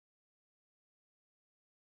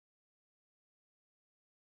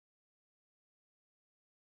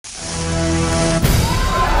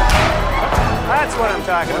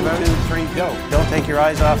Take your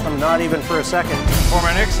eyes off them, not even for a second. For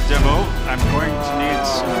my next demo, I'm going to need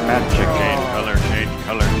some magic. Change color, change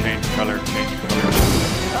color, change color, change color.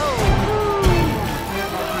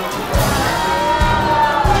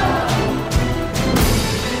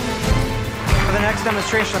 For the next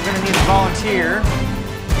demonstration, I'm going to need a volunteer.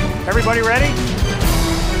 Everybody ready?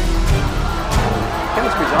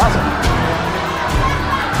 Chemistry's awesome.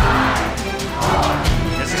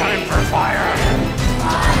 It's time for fire.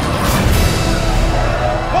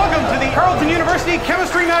 Welcome to the Carleton University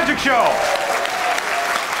Chemistry Magic Show.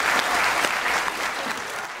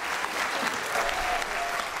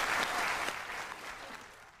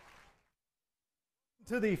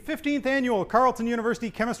 To the 15th annual Carleton University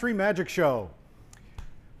Chemistry Magic Show.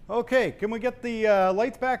 Okay, can we get the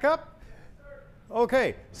lights back up?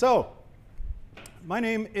 Okay, so my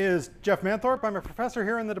name is Jeff Manthorpe. I'm a professor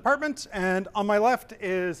here in the department, and on my left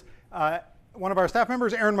is one of our staff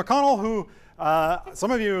members, Aaron McConnell, who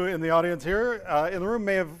some of you in the audience here in the room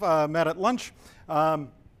may have met at lunch. I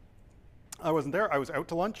wasn't there, I was out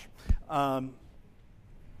to lunch. Don't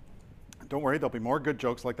worry, there'll be more good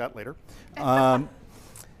jokes like that later.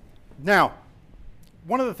 Now,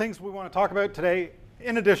 one of the things we want to talk about today,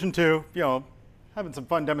 in addition to, having some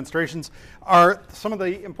fun demonstrations, are some of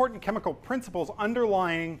the important chemical principles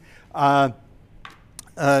underlying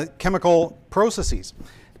chemical processes.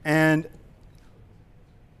 And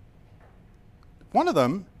one of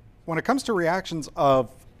them, when it comes to reactions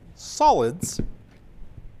of solids,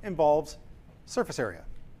 involves surface area.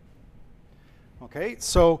 Okay,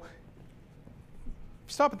 so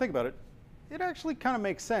stop and think about it. It actually kind of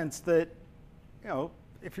makes sense that,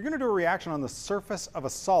 if you're going to do a reaction on the surface of a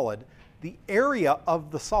solid, the area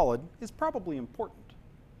of the solid is probably important,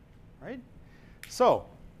 right? So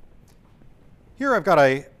here I've got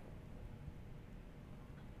a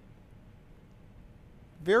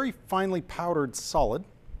very finely powdered solid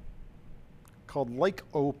called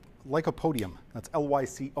lycopodium. That's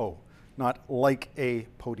L-Y-C-O, not like a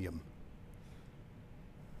podium.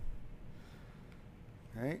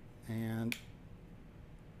 Okay, and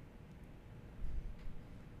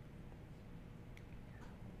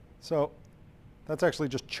so that's actually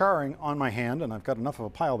just charring on my hand, and I've got enough of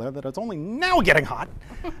a pile there that it's only now getting hot.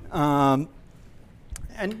 And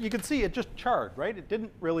you can see it just charred, right? It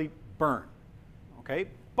didn't really burn, okay?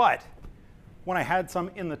 But when I had some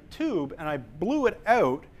in the tube and I blew it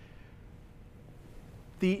out,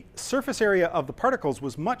 the surface area of the particles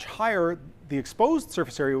was much higher, the exposed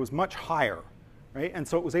surface area was much higher, right? And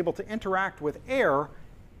so it was able to interact with air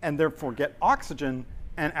and therefore get oxygen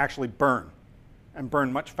and actually burn. And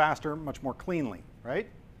burn much faster, much more cleanly, right?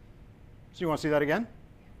 So you want to see that again?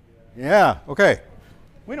 Yeah, okay.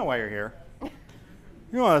 We know why you're here.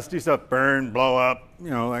 You want us to do stuff, burn, blow up,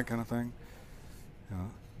 that kind of thing.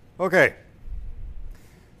 Okay.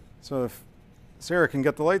 So if Sarah can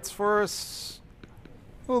get the lights for us,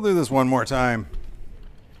 we'll do this one more time.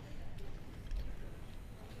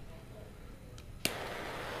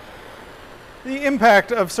 The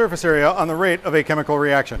impact of surface area on the rate of a chemical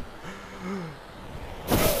reaction.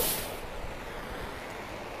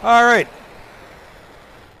 All right.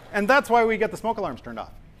 And that's why we get the smoke alarms turned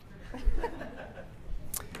off.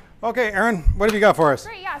 Okay, Aaron, what have you got for us?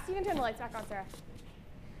 Great, yeah, so you can turn the lights back on, Sarah.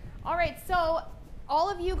 All right, so all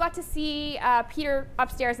of you got to see Peter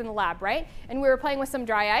upstairs in the lab, right? And we were playing with some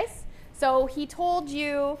dry ice. So he told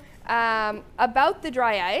you about the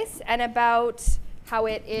dry ice and about how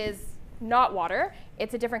it is not water.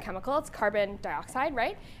 It's a different chemical. It's carbon dioxide,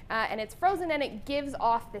 right? And it's frozen and it gives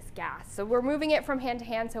off this gas. So we're moving it from hand to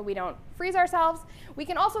hand so we don't freeze ourselves. We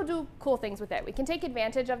can also do cool things with it. We can take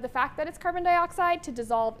advantage of the fact that it's carbon dioxide to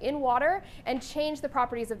dissolve in water and change the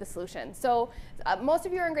properties of the solution. So most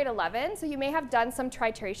of you are in grade 11, so you may have done some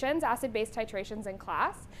titrations, acid-base titrations in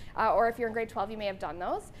class. Or if you're in grade 12, you may have done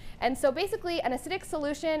those. And so basically, an acidic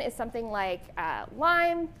solution is something like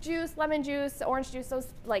lime juice, lemon juice, orange juice, those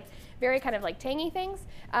like very kind of like tangy things.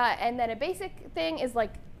 And then a basic thing is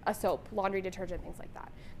like a soap, laundry detergent, things like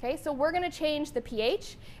that. Okay, so we're going to change the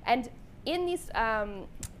pH. And in these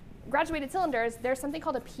graduated cylinders, there's something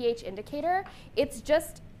called a pH indicator. It's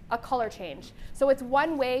just a color change. So it's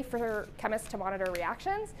one way for chemists to monitor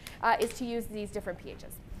reactions is to use these different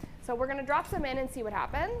pHs. So we're going to drop some in and see what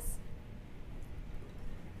happens.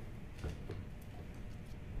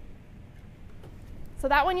 So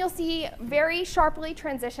that one you'll see very sharply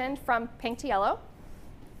transitioned from pink to yellow.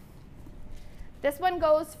 This one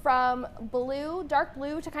goes from blue, dark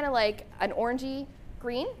blue, to kind of like an orangey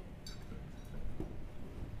green.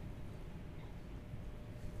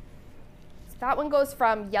 That one goes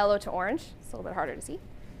from yellow to orange. It's a little bit harder to see.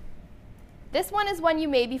 This one is one you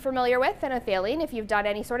may be familiar with, phenolphthalein, if you've done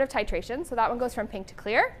any sort of titration. So that one goes from pink to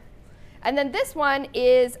clear. And then this one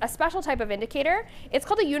is a special type of indicator. It's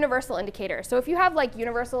called a universal indicator. So if you have like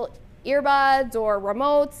universal earbuds or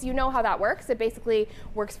remotes, you know how that works. It basically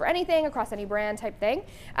works for anything across any brand type thing.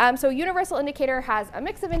 So universal indicator has a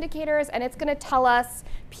mix of indicators, and it's going to tell us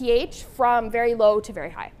pH from very low to very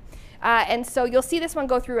high. And so you'll see this one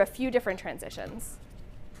go through a few different transitions.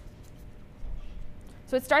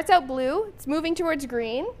 So it starts out blue, it's moving towards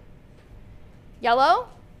green, yellow,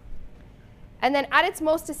 and then at its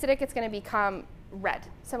most acidic, it's going to become red,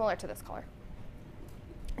 similar to this color.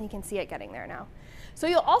 And you can see it getting there now. So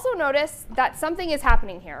you'll also notice that something is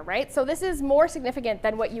happening here, right? So this is more significant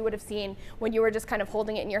than what you would have seen when you were just kind of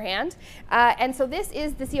holding it in your hand. And so this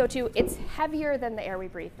is the CO2. It's heavier than the air we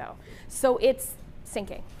breathe, though. So it's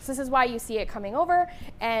sinking. So this is why you see it coming over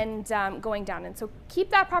and going down. And so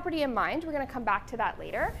keep that property in mind. We're going to come back to that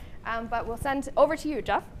later. But we'll send over to you,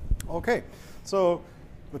 Jeff. OK. So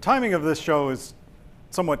the timing of this show is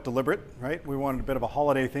somewhat deliberate, right? We wanted a bit of a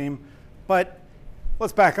holiday theme. But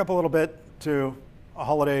let's back up a little bit to a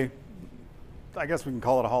holiday. I guess we can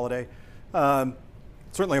call it a holiday.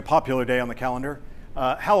 Certainly a popular day on the calendar.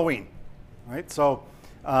 Halloween, right? So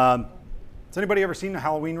has anybody ever seen a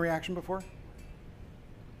Halloween reaction before?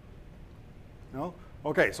 No?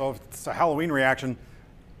 OK, so if it's a Halloween reaction,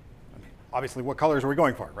 obviously what colors are we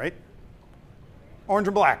going for, right? Orange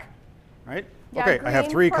and black, right? Yeah, OK, green, I have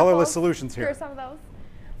three purple. colorless solutions here. Here's some of those.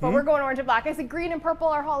 But we're going orange and black. I said green and purple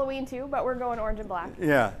are Halloween too, but we're going orange and black.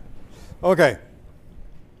 Yeah. OK.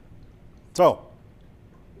 So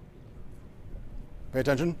pay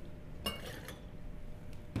attention.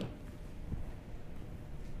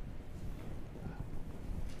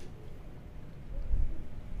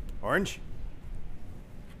 Orange.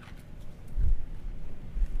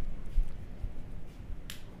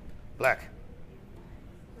 Black.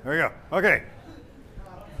 There we go. OK.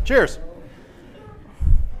 Cheers.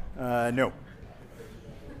 No.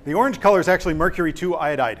 The orange color is actually mercury 2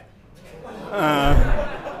 iodide.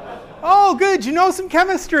 Oh, good. You know some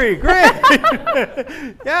chemistry. Great.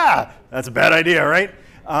 Yeah, that's a bad idea, right?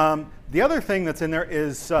 The other thing that's in there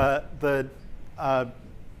is the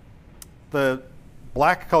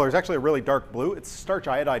black color is actually a really dark blue. It's starch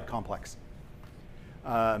iodide complex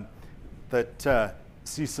that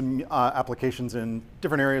sees some applications in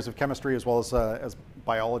different areas of chemistry as well as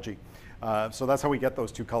biology. So that's how we get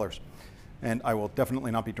those two colors. And I will definitely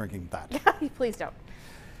not be drinking that. Please don't.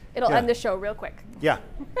 It'll end the show real quick. Yeah.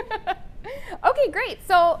 OK, great.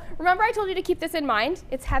 So remember I told you to keep this in mind.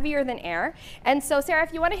 It's heavier than air. And so, Sarah,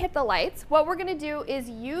 if you want to hit the lights, what we're going to do is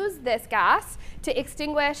use this gas to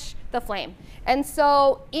extinguish the flame. And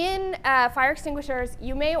so in fire extinguishers,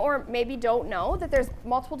 you may or maybe don't know that there's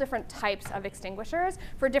multiple different types of extinguishers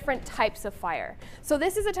for different types of fire. So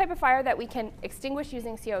this is a type of fire that we can extinguish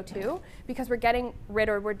using CO2 because we're getting rid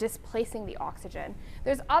or we're displacing the oxygen.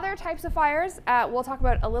 There's other types of fires we'll talk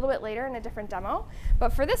about a little bit later in a different demo.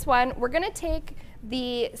 But for this one, we're going to take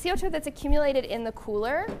the CO2 that's accumulated in the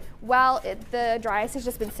cooler while the dry ice has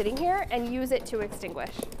just been sitting here and use it to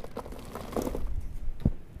extinguish.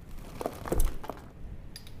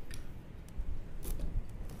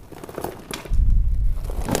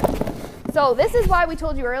 So this is why we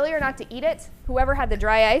told you earlier not to eat it, whoever had the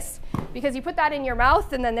dry ice, because you put that in your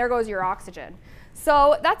mouth and then there goes your oxygen.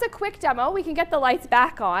 So that's a quick demo. We can get the lights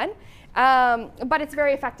back on, but it's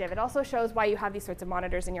very effective. It also shows why you have these sorts of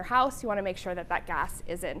monitors in your house. You want to make sure that that gas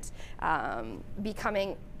isn't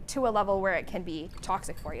becoming to a level where it can be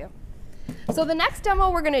toxic for you. So the next demo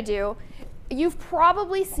we're going to do, you've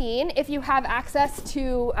probably seen if you have access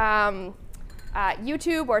to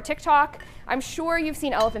YouTube or TikTok. I'm sure you've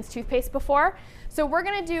seen elephant's toothpaste before. So we're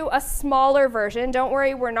going to do a smaller version. Don't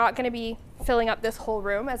worry, we're not going to be filling up this whole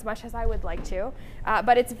room as much as I would like to.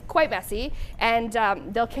 But it's quite messy, and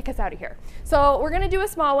they'll kick us out of here. So we're going to do a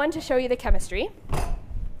small one to show you the chemistry.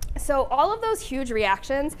 So all of those huge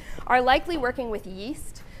reactions are likely working with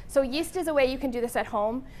yeast. So yeast is a way you can do this at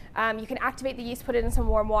home. You can activate the yeast, put it in some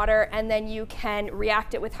warm water, and then you can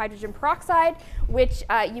react it with hydrogen peroxide, which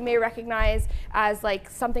you may recognize as like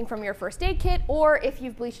something from your first aid kit, or if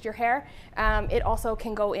you've bleached your hair, it also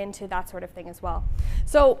can go into that sort of thing as well.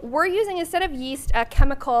 So we're using, instead of yeast, a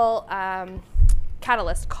chemical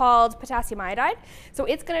catalyst called potassium iodide. So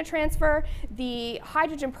it's going to transfer the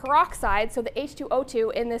hydrogen peroxide, so the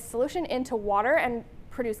H2O2 in this solution, into water and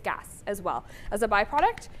produce gas as well as a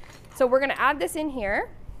byproduct. So we're going to add this in here.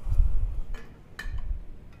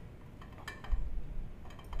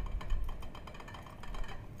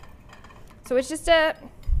 So it's just a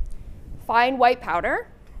fine white powder,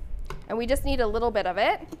 and we just need a little bit of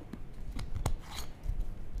it.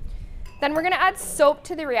 Then we're going to add soap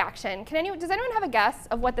to the reaction. Does anyone have a guess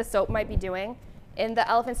of what the soap might be doing in the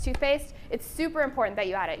elephant's toothpaste? It's super important that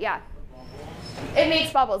you add it. Yeah. It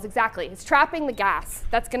makes bubbles, exactly. It's trapping the gas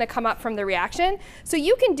that's going to come up from the reaction. So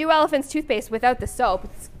you can do elephant's toothpaste without the soap.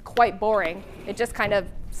 It's quite boring. It just kind of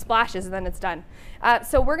splashes and then it's done.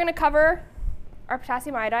 So we're going to cover our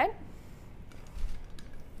potassium iodide.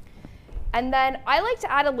 And then I like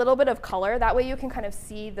to add a little bit of color. That way you can kind of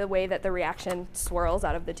see the way that the reaction swirls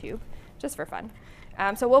out of the tube, just for fun.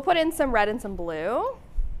 So we'll put in some red and some blue.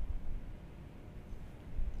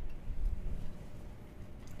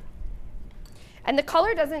 And the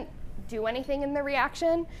color doesn't do anything in the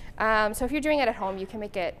reaction. So if you're doing it at home, you can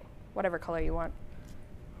make it whatever color you want.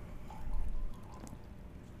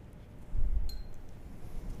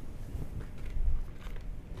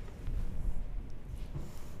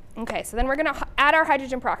 OK, so then we're going to add our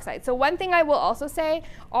hydrogen peroxide. So one thing I will also say,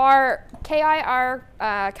 our Ki, our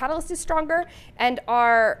catalyst is stronger, and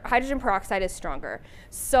our hydrogen peroxide is stronger.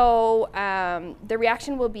 So the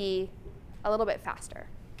reaction will be a little bit faster.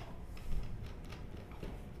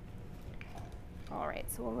 All right,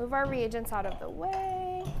 so we'll move our reagents out of the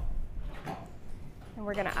way. And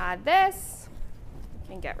we're going to add this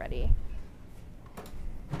and get ready.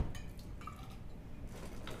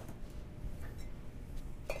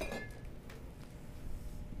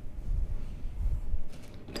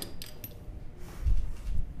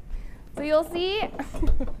 So you'll see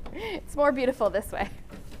it's more beautiful this way.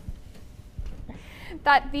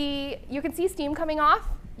 You can see steam coming off.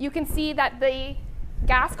 You can see that the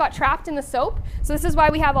gas got trapped in the soap. So this is why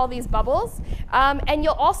we have all these bubbles. And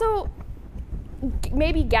you'll also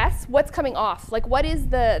maybe guess what's coming off. Like what is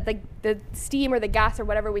the steam or the gas or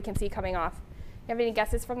whatever we can see coming off. You have any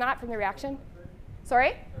guesses from that, from the reaction?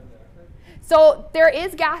 Sorry? So there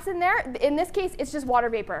is gas in there. In this case, it's just water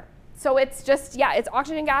vapor. So it's just, yeah, it's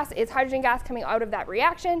oxygen gas, it's hydrogen gas coming out of that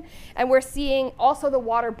reaction. And we're seeing also the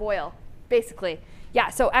water boil, basically. Yeah,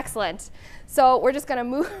 so excellent. So we're just going to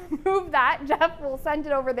move that. Jeff, we'll send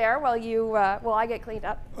it over there while I get cleaned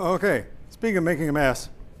up. OK, speaking of making a mess,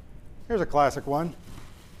 here's a classic one.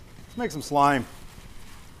 Let's make some slime.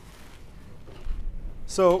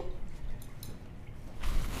 So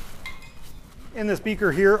in this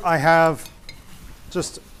beaker here, I have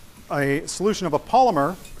just a solution of a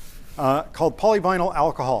polymer called polyvinyl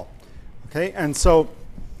alcohol. Okay, and so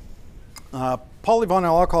polyvinyl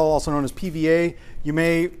alcohol, also known as PVA, you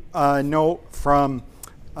may know from,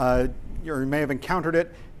 or you may have encountered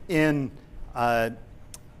it in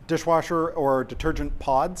dishwasher or detergent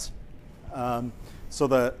pods. So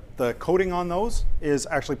the coating on those is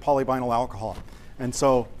actually polyvinyl alcohol, and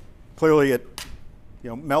so clearly it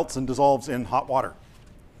melts and dissolves in hot water.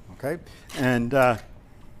 Okay, and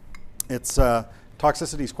its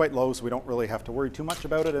toxicity is quite low, so we don't really have to worry too much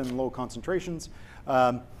about it in low concentrations.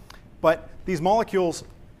 But these molecules,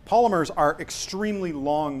 polymers, are extremely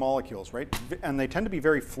long molecules, right? And they tend to be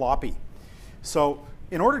very floppy. So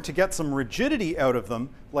in order to get some rigidity out of them,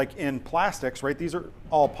 like in plastics, right? These are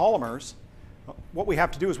all polymers. What we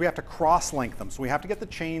have to do is we have to cross-link them. So we have to get the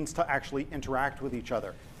chains to actually interact with each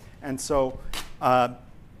other. And so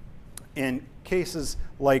in cases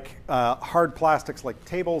like hard plastics, like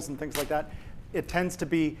tables and things like that, it tends to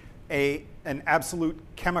be an absolute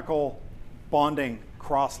chemical bonding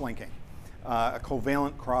cross-linking, a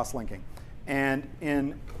covalent cross-linking. And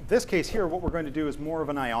in this case here, what we're going to do is more of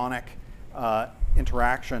an ionic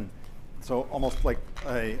interaction, so almost like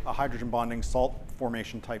a hydrogen bonding salt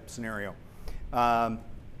formation type scenario.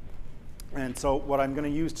 And so what I'm going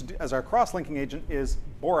to use as our cross-linking agent is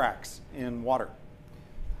borax in water.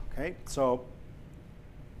 Okay, so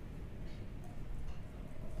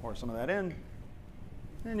pour some of that in.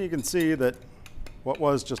 And you can see that what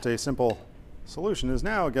was just a simple solution is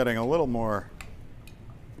now getting a little more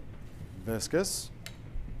viscous.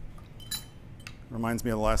 Reminds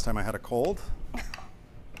me of the last time I had a cold,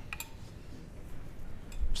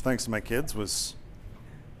 which, thanks to my kids, was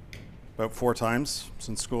about 4 times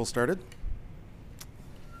since school started.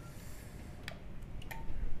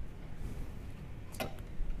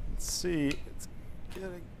 Let's see, it's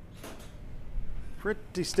getting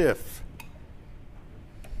pretty stiff.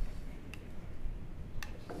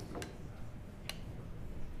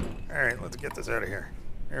 All right, let's get this out of here.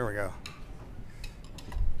 There we go.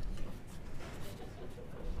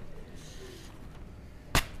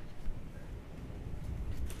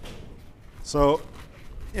 So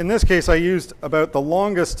in this case, I used about the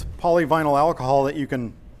longest polyvinyl alcohol that you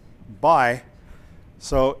can buy.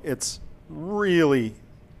 So it's really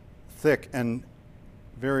thick and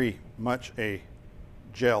very much a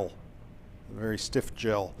gel, a very stiff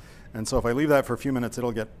gel. And so if I leave that for a few minutes,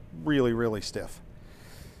 it'll get really, really stiff.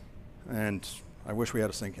 And I wish we had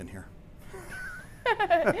a sink in here.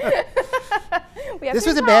 This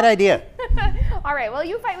was a bad idea. All right, well,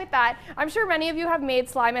 you fight with that. I'm sure many of you have made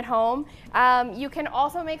slime at home. You can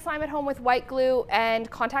also make slime at home with white glue and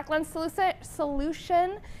contact lens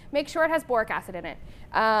solution. Make sure it has boric acid in it.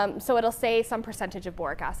 So it'll say some percentage of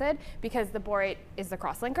boric acid because the borate is the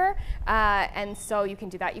cross-linker. And so you can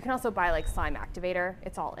do that. You can also buy like slime activator.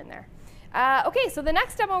 It's all in there. Okay, so the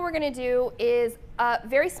next demo we're going to do is a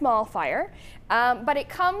very small fire, but it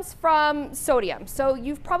comes from sodium. So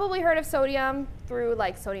you've probably heard of sodium through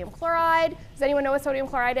like sodium chloride. Does anyone know what sodium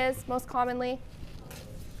chloride is most commonly?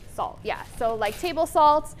 Salt, yeah. So like table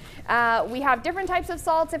salts. We have different types of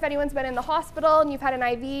salts. If anyone's been in the hospital and you've had an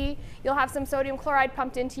IV, you'll have some sodium chloride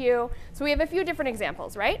pumped into you. So we have a few different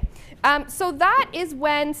examples, right? So that is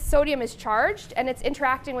when sodium is charged and it's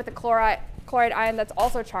interacting with the chloride ion that's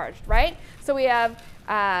also charged, right? So we have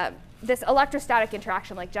this electrostatic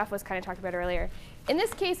interaction like Jeff was kind of talking about earlier. In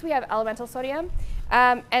this case, we have elemental sodium.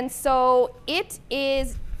 And so it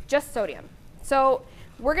is just sodium. So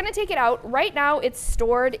we're going to take it out. Right now, it's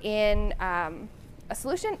stored in a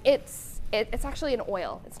solution. It's actually an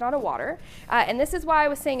oil. It's not a water. And this is why I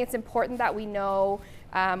was saying it's important that we know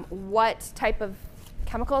what type of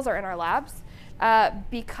chemicals are in our labs,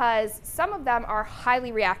 because some of them are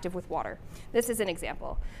highly reactive with water. This is an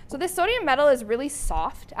example. So this sodium metal is really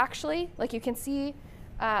soft, actually. Like you can see,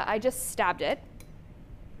 I just stabbed it.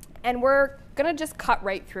 And we're going to just cut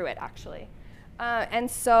right through it, actually.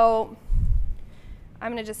 And so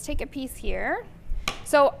I'm going to just take a piece here.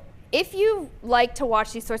 So if you like to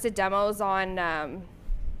watch these sorts of demos on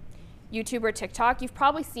YouTube or TikTok, you've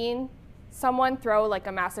probably seen someone throw like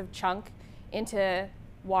a massive chunk into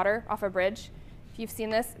water off a bridge. If you've seen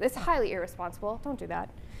this, it's highly irresponsible. Don't do that.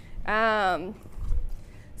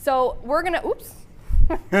 So we're going to, oops,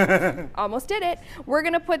 almost did it. We're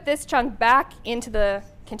going to put this chunk back into the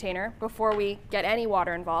container before we get any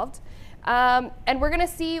water involved. And we're going to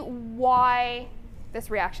see why this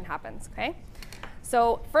reaction happens, okay?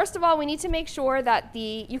 So first of all, we need to make sure that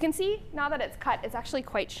you can see now that it's cut, it's actually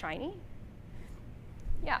quite shiny.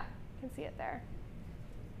 Yeah, you can see it there.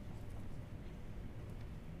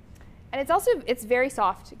 And it's very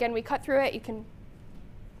soft. Again, we cut through it. You can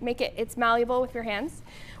make it's malleable with your hands.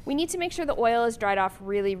 We need to make sure the oil is dried off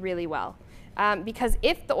really, really well. Because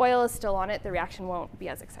if the oil is still on it, the reaction won't be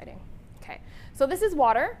as exciting. Okay, so this is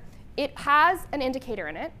water. It has an indicator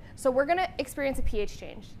in it. So we're going to experience a pH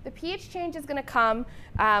change. The pH change is going to come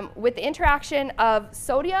with the interaction of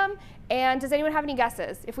sodium. And does anyone have any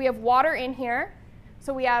guesses? If we have water in here,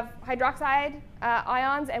 so we have hydroxide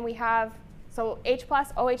ions, and we have so H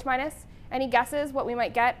plus, OH minus. Any guesses what we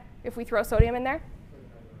might get if we throw sodium in there?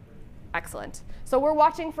 Excellent. So we're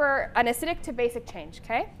watching for an acidic to basic change,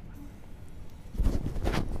 okay?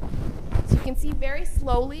 So you can see very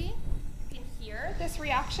slowly, you can hear this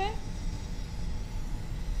reaction.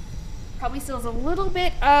 Probably still has a little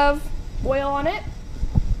bit of oil on it.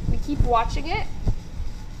 We keep watching it.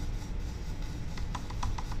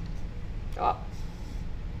 Oh.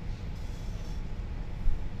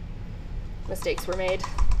 Mistakes were made. So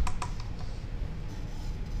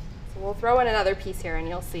we'll throw in another piece here and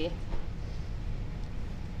you'll see.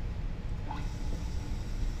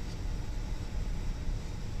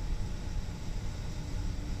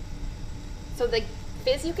 So the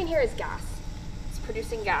fizz you can hear is gas. It's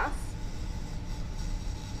producing gas.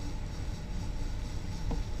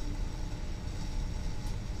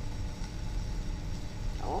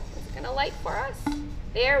 Oh, is it gonna light for us?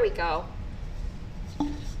 There we go.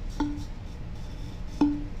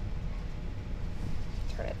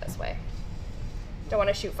 Turn it this way. Don't want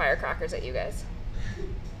to shoot firecrackers at you guys.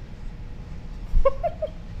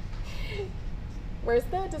 Where's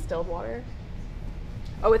the distilled water?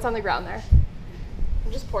 Oh, it's on the ground there.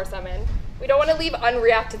 We'll just pour some in. We don't want to leave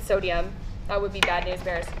unreacted sodium. That would be bad news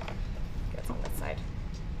bears. Get some on this side.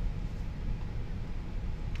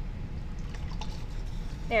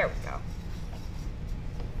 There we go.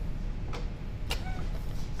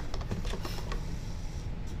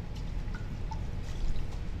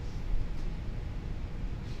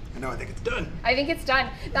 No, I think it's done. I think it's done.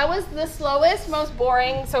 That was the slowest, most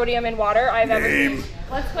boring sodium in water I've ever seen.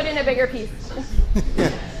 Let's put in a bigger piece.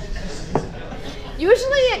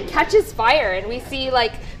 Usually it catches fire, and we see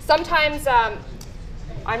like sometimes.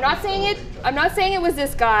 I'm not saying it was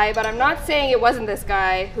this guy, but I'm not saying it wasn't this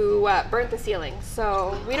guy who burnt the ceiling.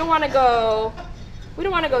 So we don't want to go. We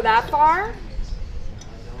don't want to go that far.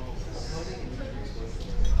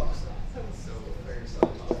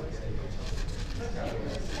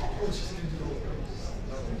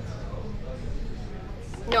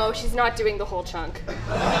 No, No, she's not doing the whole chunk.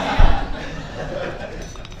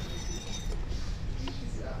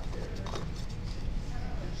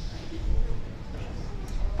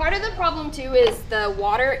 Part of the problem too is the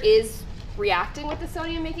water is reacting with the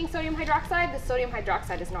sodium, making sodium hydroxide. The sodium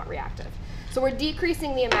hydroxide is not reactive. So we're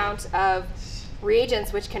decreasing the amount of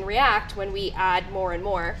reagents which can react when we add more and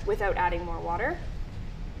more without adding more water.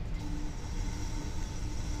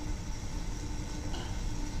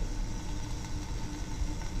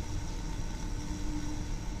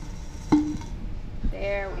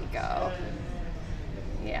 There we go.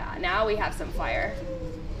 Yeah, now we have some fire.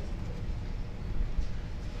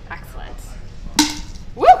 Excellent.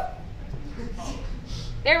 Woo!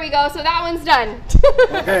 There we go. So that one's done.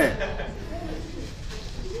 Okay.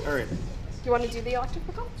 All right. You want to do the electric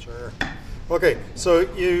pickle? Sure. Okay, so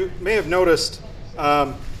you may have noticed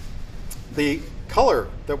the color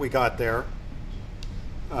that we got there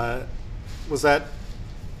was that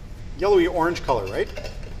yellowy orange color, right?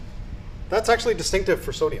 That's actually distinctive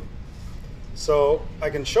for sodium. So I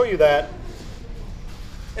can show you that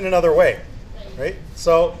in another way, right?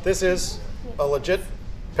 So this is a legit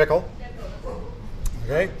pickle,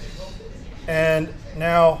 okay? And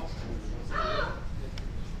now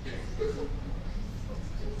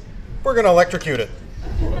we're going to electrocute it.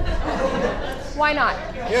 Why not?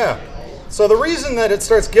 Yeah. So the reason that it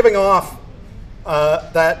starts giving off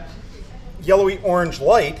that yellowy orange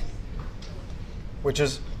light, which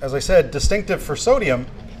is, as I said, distinctive for sodium,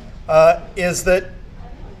 is that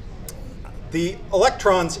the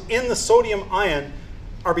electrons in the sodium ion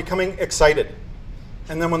are becoming excited.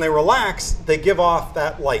 And then when they relax, they give off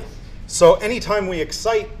that light. So anytime we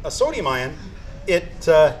excite a sodium ion, it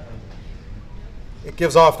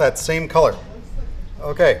gives off that same color.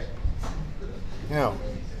 Okay. Now,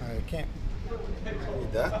 I can't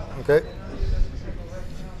read that. Okay.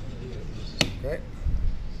 Okay.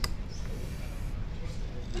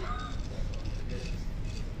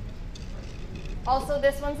 Also,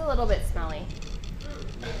 this one's a little bit smelly.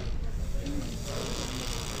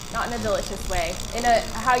 Not in a delicious way. In a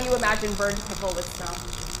how you imagine burned pickle would smell.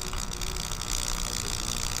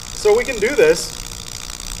 So we can do this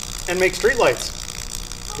and make streetlights.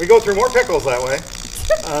 We go through more pickles that way.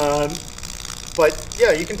 But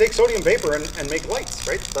yeah, you can take sodium vapor and make lights,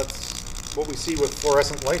 right? That's what we see with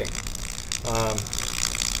fluorescent lighting.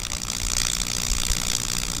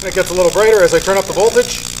 And it gets a little brighter as I turn up the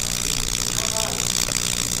voltage.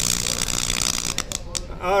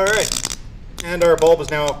 All right, and our bulb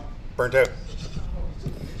is now burnt out.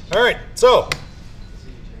 All right, so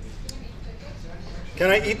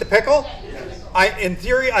can I eat the pickle? In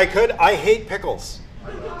theory, I could. I hate pickles.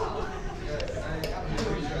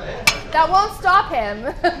 That won't stop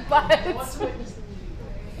him, but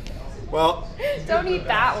Well, don't eat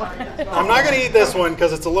that one. I'm not going to eat this one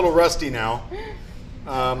because it's a little rusty now.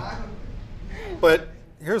 But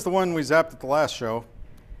here's the one we zapped at the last show.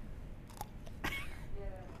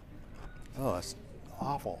 Oh, that's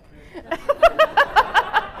awful.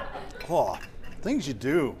 Oh, things you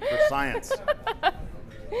do for science.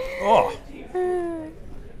 Oh.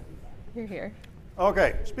 You're here.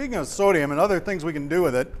 Okay, speaking of sodium and other things we can do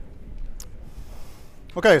with it.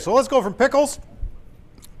 Okay, so let's go from pickles.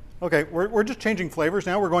 Okay, we're just changing flavors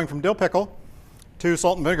now. We're going from dill pickle to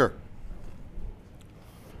salt and vinegar.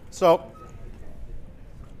 So,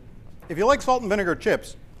 if you like salt and vinegar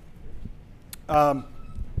chips,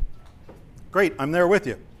 great, I'm there with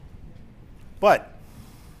you. But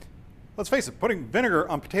let's face it, putting vinegar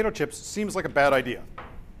on potato chips seems like a bad idea,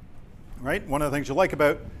 right? One of the things you like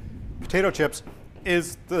about potato chips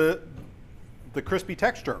is the crispy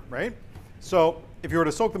texture, right? So if you were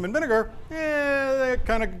to soak them in vinegar, it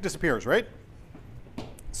kind of disappears, right?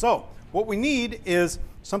 So what we need is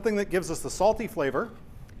something that gives us the salty flavor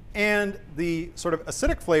and the sort of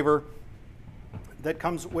acidic flavor that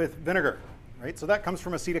comes with vinegar. Right? So that comes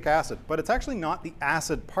from acetic acid, but it's actually not the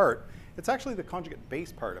acid part. It's actually the conjugate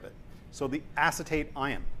base part of it. So the acetate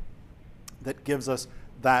ion that gives us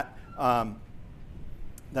that,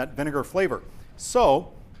 that vinegar flavor.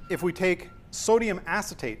 So if we take sodium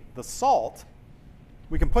acetate, the salt,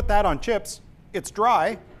 we can put that on chips. It's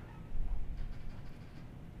dry,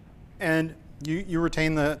 and you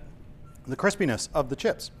retain the crispiness of the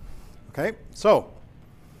chips. Okay, so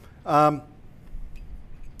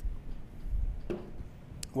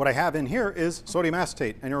what I have in here is sodium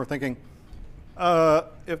acetate, and you're thinking,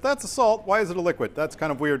 if that's a salt, why is it a liquid? That's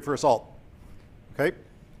kind of weird for a salt. Okay,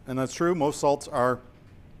 and that's true. Most salts are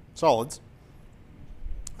solids.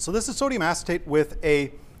 So this is sodium acetate with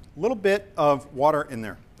a little bit of water in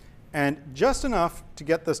there, and just enough to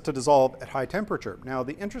get this to dissolve at high temperature. Now,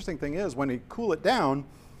 the interesting thing is when you cool it down,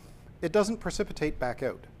 it doesn't precipitate back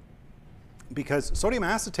out, because sodium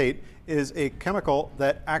acetate is a chemical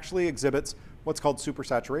that actually exhibits what's called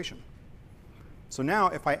supersaturation. So now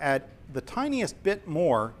if I add the tiniest bit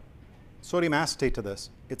more sodium acetate to this,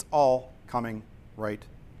 it's all coming right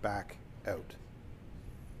back out.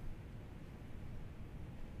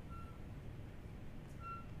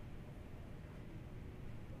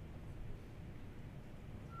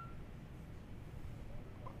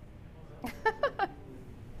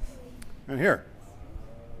 And here,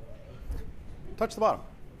 touch the bottom.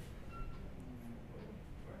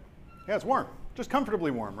 Yeah, it's warm, just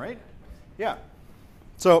comfortably warm, right? Yeah.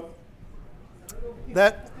 So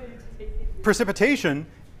that precipitation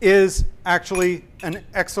is actually an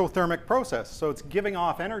exothermic process, so it's giving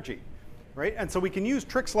off energy, right? And so we can use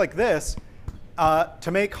tricks like this to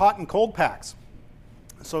make hot and cold packs.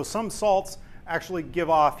 So some salts actually give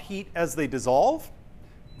off heat as they dissolve.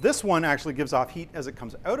 This one actually gives off heat as it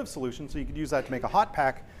comes out of solution, so you could use that to make a hot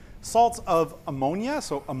pack. Salts of ammonia,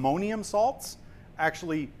 so ammonium salts,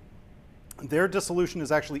 actually, their dissolution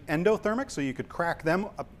is actually endothermic, so you could crack them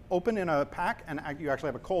open in a pack and you actually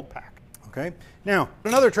have a cold pack. Okay? Now,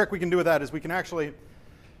 another trick we can do with that is we can actually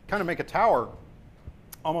kind of make a tower,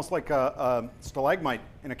 almost like a stalagmite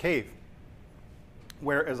in a cave,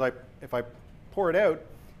 where if I pour it out,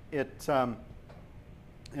 it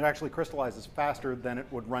actually crystallizes faster than it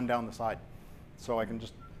would run down the side. So I can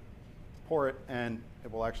just pour it and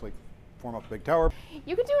it will actually form up a big tower.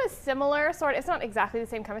 You could do a similar sort, it's not exactly the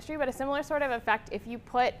same chemistry, but a similar sort of effect if you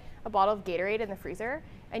put a bottle of Gatorade in the freezer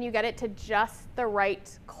and you get it to just the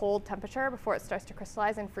right cold temperature before it starts to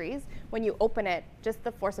crystallize and freeze. When you open it, just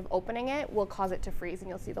the force of opening it will cause it to freeze and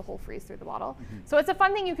you'll see the whole freeze through the bottle. So it's a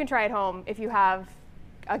fun thing you can try at home if you have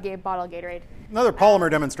a bottle of Gatorade. Another polymer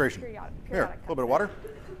demonstration. Here, Here, a little bit of water.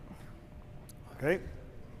 Okay.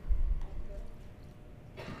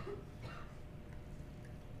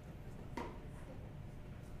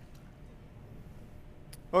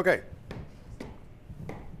 Okay.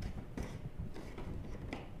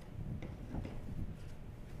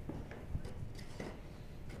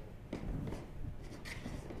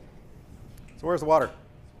 So where's the water?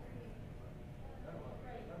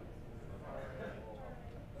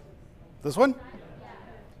 This one?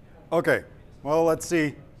 Okay. Well, let's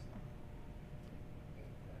see.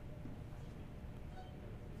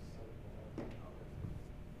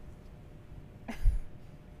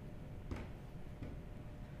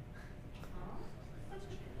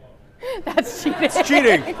 That's cheating. It's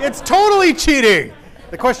cheating. It's totally cheating.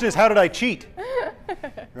 The question is, how did I cheat?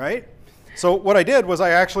 Right? So what I did was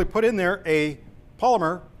I actually put in there a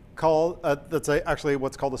polymer called that's actually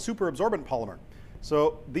what's called a superabsorbent polymer.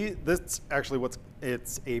 So this actually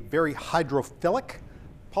it's a very hydrophilic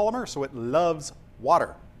polymer, so it loves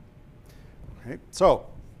water. Okay, so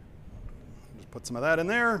just put some of that in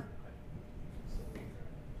there.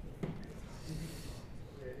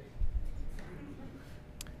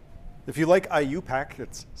 If you like IUPAC,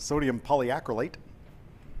 it's sodium polyacrylate.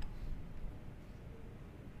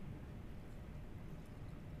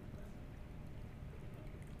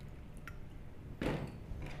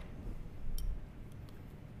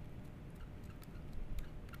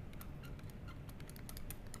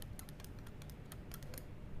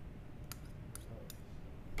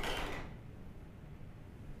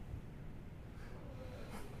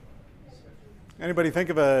 Anybody think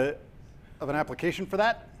of an application for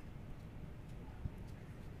that?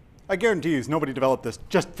 I guarantee you nobody developed this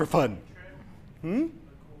just for fun.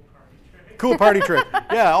 Cool party trick.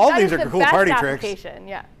 Yeah, all these are cool party tricks.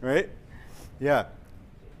 Yeah. Right? Yeah.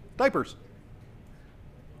 Diapers.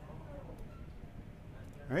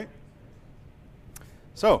 Right?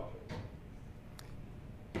 So,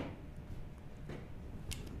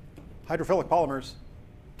 hydrophilic polymers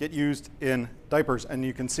get used in diapers, and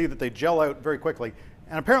you can see that they gel out very quickly.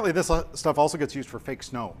 And apparently this stuff also gets used for fake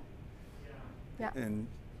snow. Yeah. In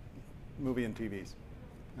movie and TV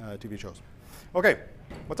shows. Okay,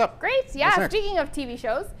 what's up? Great. Yeah. Speaking of TV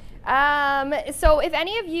shows, so if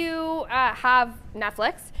any of you have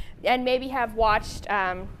Netflix and maybe have watched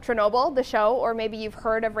Chernobyl, the show, or maybe you've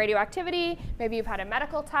heard of radioactivity, maybe you've had a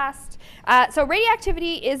medical test. So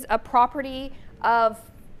radioactivity is a property of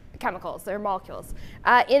chemicals or molecules.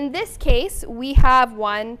 In this case, we have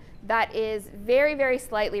one that is very, very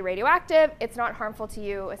slightly radioactive. It's not harmful to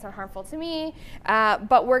you, it's not harmful to me,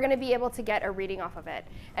 but we're going to be able to get a reading off of it.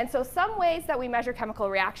 And so some ways that we measure chemical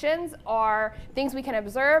reactions are things we can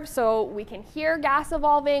observe. So we can hear gas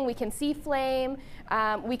evolving, we can see flame,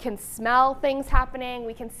 we can smell things happening,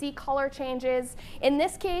 we can see color changes. In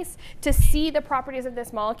this case, to see the properties of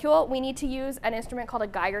this molecule, we need to use an instrument called a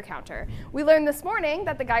Geiger counter. We learned this morning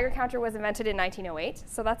that the Geiger counter was invented in 1908,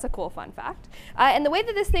 so that's a cool fun fact. And the way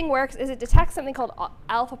that this thing works is it detects something called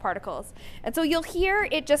alpha particles. And so you'll hear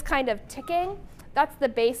it just kind of ticking. That's the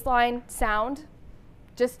baseline sound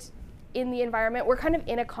just in the environment. We're kind of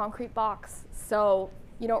in a concrete box, so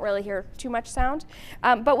you don't really hear too much sound.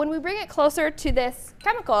 But when we bring it closer to this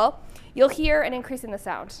chemical, you'll hear an increase in the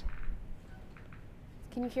sound.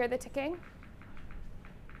 Can you hear the ticking?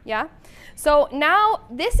 Yeah? So now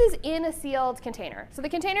this is in a sealed container. So the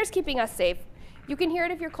container is keeping us safe. You can hear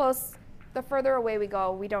it if you're close. The further away we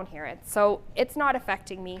go, we don't hear it. So it's not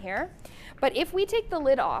affecting me here. But if we take the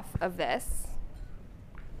lid off of this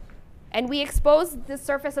and we expose the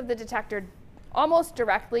surface of the detector almost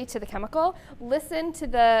directly to the chemical, listen to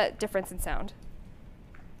the difference in sound.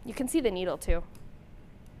 You can see the needle too.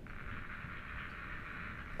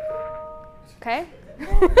 Okay?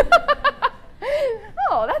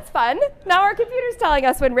 Oh, that's fun. Now our computer's telling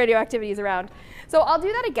us when radioactivity is around. So I'll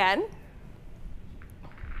do that again.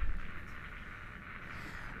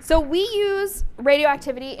 So we use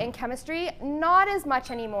radioactivity in chemistry, not as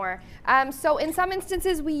much anymore. So in some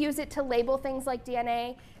instances, we use it to label things like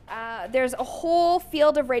DNA. There's a whole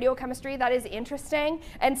field of radiochemistry that is interesting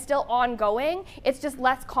and still ongoing. It's just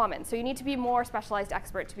less common. So you need to be more specialized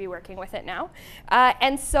expert to be working with it now.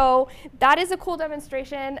 And so that is a cool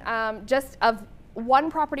demonstration just of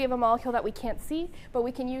one property of a molecule that we can't see, but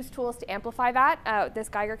we can use tools to amplify that, this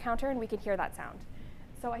Geiger counter, and we can hear that sound.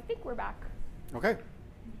 So I think we're back. OK.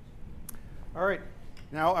 All right.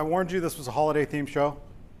 Now, I warned you this was a holiday-themed show.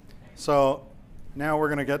 So now we're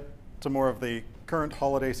going to get to more of the current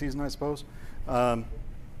holiday season, I suppose,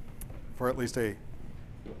 for at least a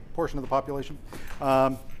portion of the population.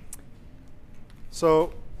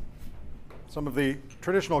 So some of the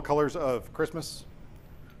traditional colors of Christmas.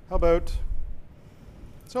 How about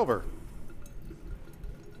silver?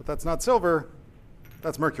 But that's not silver,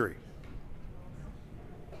 that's mercury.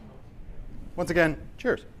 Once again,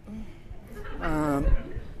 cheers.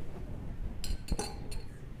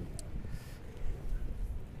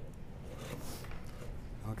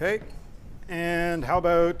 Okay, and how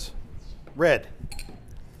about red?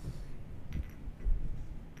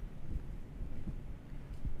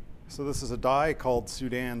 So this is a dye called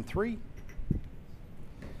Sudan 3.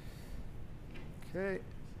 Okay,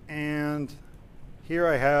 and here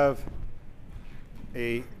I have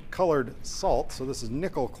a colored salt. So this is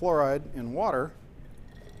nickel chloride in water.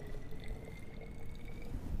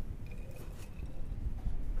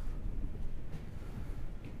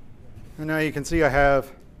 And now you can see I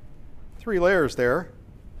have 3 layers there.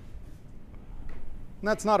 And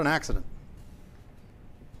that's not an accident.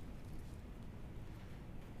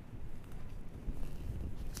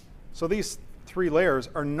 So these 3 layers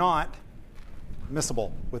are not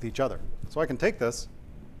miscible with each other. So I can take this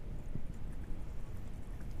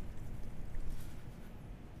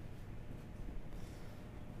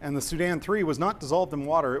and the Sudan 3 was not dissolved in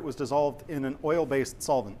water, it was dissolved in an oil-based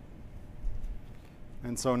solvent.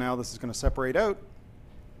 And so now this is going to separate out,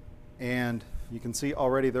 and you can see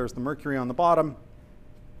already there's the mercury on the bottom,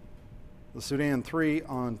 the Sudan 3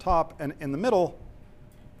 on top, and in the middle,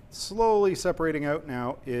 slowly separating out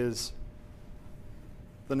now, is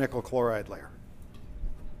the nickel chloride layer.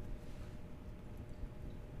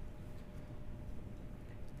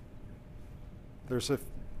 There's a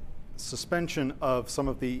suspension of some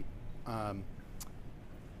of the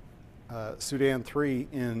Sudan 3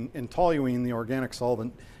 in toluene, the organic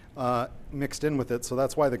solvent, mixed in with it. So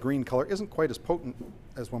that's why the green color isn't quite as potent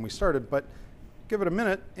as when we started. But give it a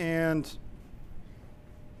minute, and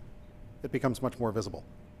it becomes much more visible.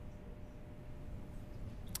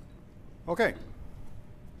 OK.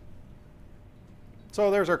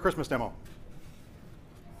 So there's our Christmas demo.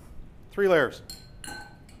 3 layers.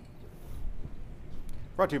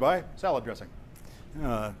 Brought to you by salad dressing,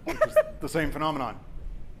 which is the same phenomenon.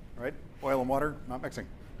 Right? Oil and water, not mixing.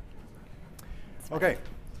 OK,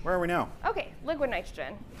 where are we now? OK, liquid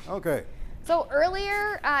nitrogen. OK. So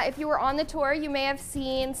earlier, if you were on the tour, you may have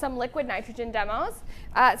seen some liquid nitrogen demos.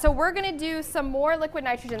 So we're going to do some more liquid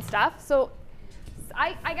nitrogen stuff. So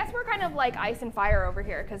I guess we're kind of like ice and fire over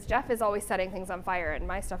here, because Jeff is always setting things on fire, and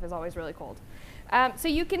my stuff is always really cold. So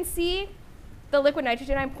you can see the liquid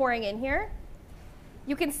nitrogen I'm pouring in here.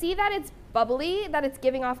 You can see that it's bubbly, that it's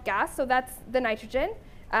giving off gas, so that's the nitrogen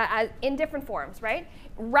in different forms, right?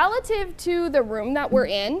 Relative to the room that we're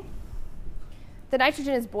in, the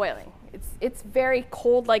nitrogen is boiling. It's very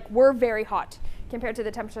cold, like we're very hot compared to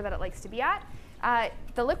the temperature that it likes to be at.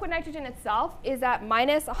 The liquid nitrogen itself is at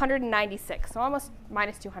minus 196, so almost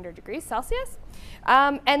minus 200 degrees Celsius.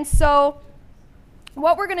 And so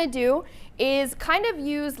what we're going to do is kind of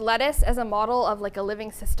use lettuce as a model of like a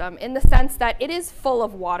living system in the sense that it is full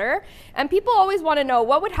of water. And people always want to know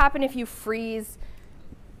what would happen if you freeze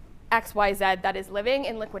X, Y, Z that is living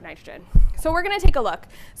in liquid nitrogen. So we're going to take a look.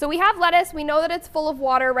 So we have lettuce. We know that it's full of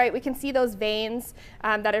water, right? We can see those veins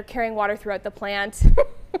that are carrying water throughout the plant.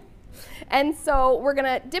 And so we're going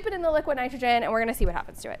to dip it in the liquid nitrogen, and we're going to see what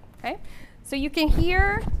happens to it. Okay? So you can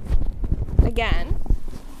hear, again,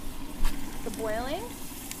 the boiling.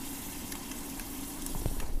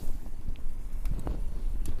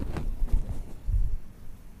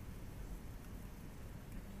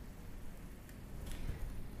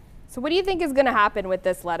 So what do you think is going to happen with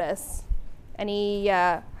this lettuce? Any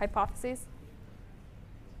hypotheses?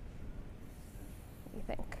 What do you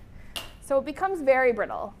think? So it becomes very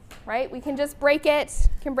brittle, right? We can just break it,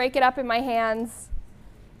 can break it up in my hands.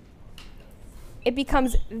 It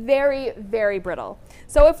becomes very, very brittle.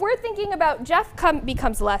 So if we're thinking about Jeff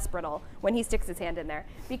becomes less brittle when he sticks his hand in there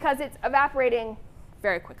because it's evaporating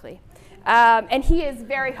very quickly. And he is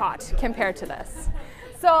very hot compared to this.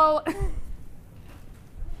 So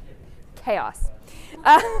chaos.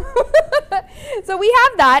 So we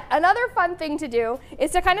have that. Another fun thing to do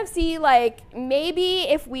is to kind of see, like, maybe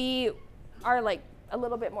if we are like a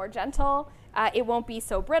little bit more gentle, it won't be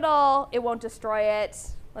so brittle, it won't destroy it.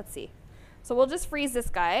 Let's see. So we'll just freeze this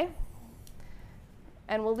guy,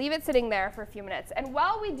 and we'll leave it sitting there for a few minutes. And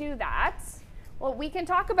while we do that, well, we can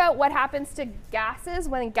talk about what happens to gases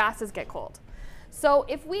when gases get cold. So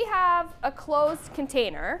if we have a closed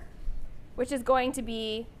container, which is going to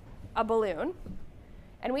be a balloon,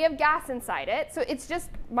 and we have gas inside it, so it's just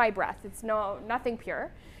my breath, it's nothing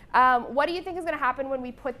pure. What do you think is going to happen when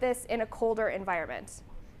we put this in a colder environment?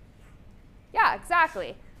 Yeah,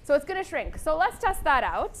 exactly. So it's going to shrink. So let's test that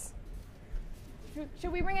out.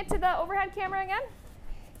 Should we bring it to the overhead camera again?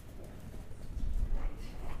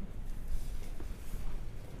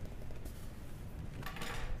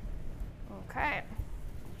 Okay.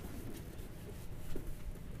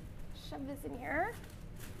 Shove this in here.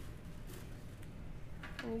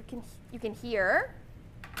 And you can hear.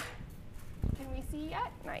 Can we see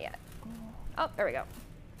yet? Not yet. Oh, there we go.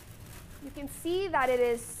 You can see that it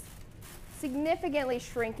is significantly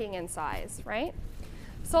shrinking in size, right?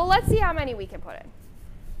 So let's see how many we can put in.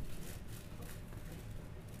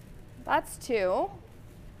 That's 2. All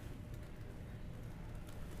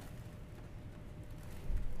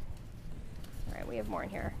right, we have more in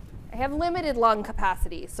here. I have limited lung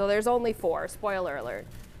capacity, so there's only 4. Spoiler alert.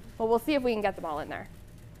 Well, we'll see if we can get them all in there.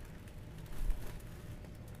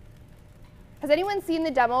 Has anyone seen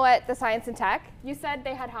the demo at the Science and Tech? You said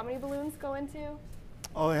they had how many balloons go into?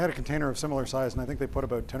 Oh, they had a container of similar size, and I think they put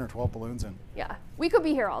about 10 or 12 balloons in. Yeah, we could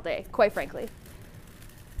be here all day, quite frankly. So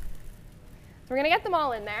we're going to get them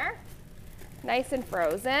all in there, nice and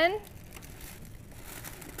frozen.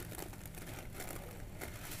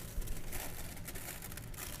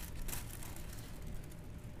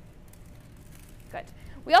 Good.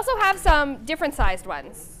 We also have some different sized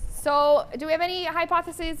ones. So do we have any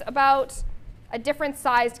hypotheses about a different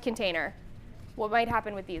sized container? What might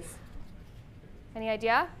happen with these? Any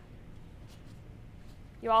idea?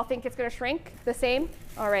 You all think it's going to shrink the same?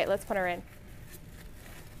 All right, let's put her in.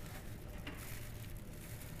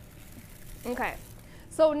 Okay.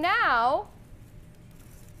 So now,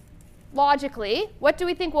 logically, what do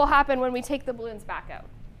we think will happen when we take the balloons back out?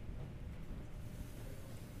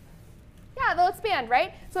 Yeah, they'll expand,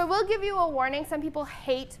 right? So I will give you a warning. Some people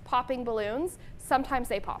hate popping balloons. Sometimes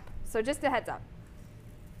they pop. So just a heads up.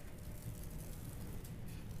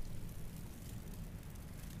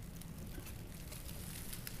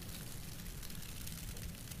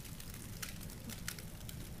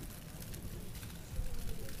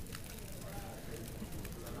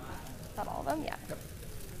 Is that all of them? Yeah. Yep.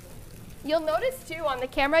 You'll notice, too, on the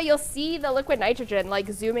camera, you'll see the liquid nitrogen, like,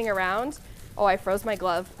 zooming around. Oh, I froze my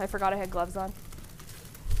glove. I forgot I had gloves on.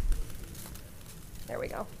 There we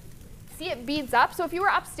go. See, it beads up. So if you were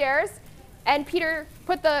upstairs and Peter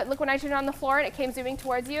put the liquid nitrogen on the floor and it came zooming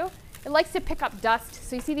towards you, it likes to pick up dust.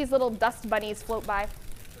 So you see these little dust bunnies float by.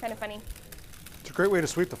 Kind of funny. It's a great way to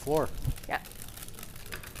sweep the floor. Yeah.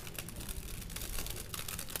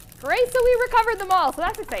 Great, so we recovered them all. So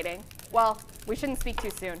that's exciting. Well, we shouldn't speak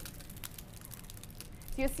too soon.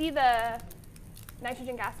 So you see the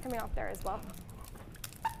nitrogen gas coming off there as well.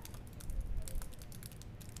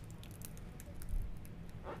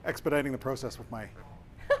 Expediting the process with my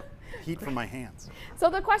heat from my hands. So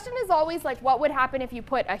the question is always like, what would happen if you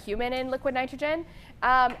put a human in liquid nitrogen?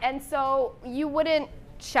 And so you wouldn't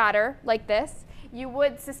shatter like this. You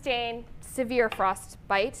would sustain severe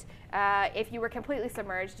frostbite. If you were completely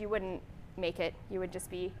submerged, you wouldn't make it. You would just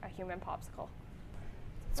be a human popsicle.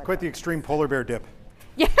 It's quite the extreme polar bear dip.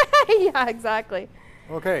 Yeah, yeah, exactly.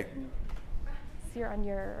 Okay. So you're on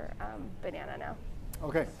your banana now.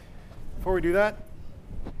 Okay. Before we do that,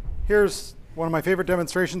 here's one of my favorite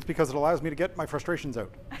demonstrations because it allows me to get my frustrations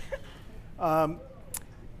out.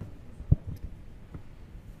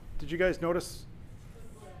 Did you guys notice?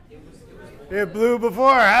 It blew before.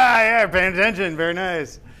 Ah, yeah, paying attention. Very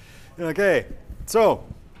nice. Okay. So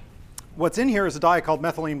what's in here is a dye called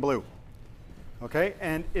methylene blue. Okay.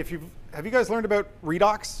 And have you guys learned about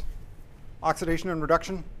redox, oxidation and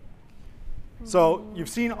reduction? So you've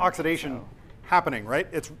seen oxidation happening, right?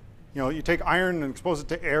 It's, you take iron and expose it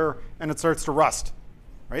to air and it starts to rust,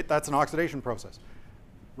 right? That's an oxidation process.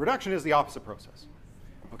 Reduction is the opposite process.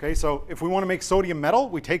 Okay, so if we want to make sodium metal,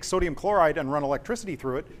 we take sodium chloride and run electricity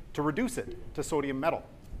through it to reduce it to sodium metal.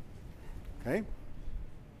 Okay?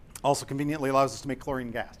 Also conveniently allows us to make chlorine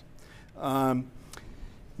gas.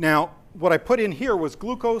 Now, what I put in here was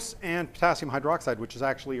glucose and potassium hydroxide, which is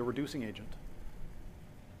actually a reducing agent.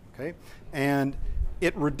 Okay? And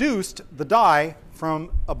it reduced the dye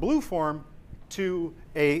from a blue form to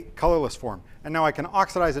a colorless form. And now I can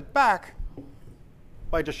oxidize it back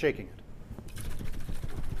by just shaking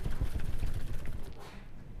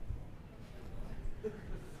it.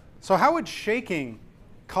 So how would shaking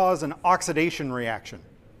cause an oxidation reaction?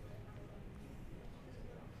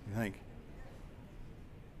 You think?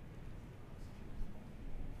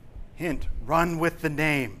 Hint, run with the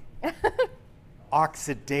name.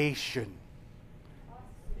 Oxidation.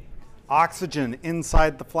 Oxygen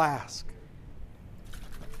inside the flask.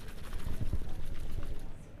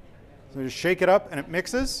 So just shake it up and it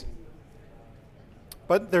mixes.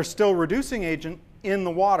 But there's still reducing agent in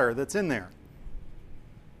the water that's in there.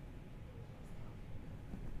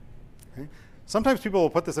 Okay. Sometimes people will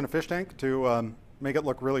put this in a fish tank to make it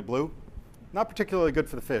look really blue. Not particularly good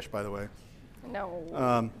for the fish, by the way.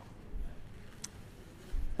 No.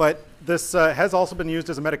 But this has also been used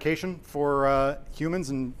as a medication for humans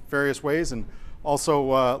in various ways, and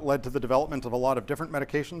also led to the development of a lot of different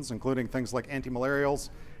medications, including things like antimalarials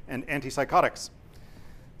and antipsychotics.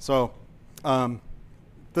 So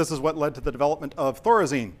this is what led to the development of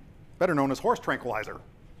thorazine, better known as horse tranquilizer.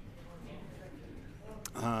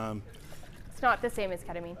 It's not the same as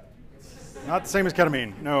ketamine. Not the same as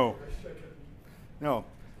ketamine, no. No.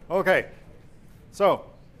 Okay, so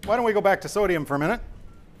why don't we go back to sodium for a minute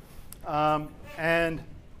and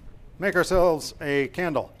make ourselves a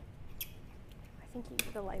candle. I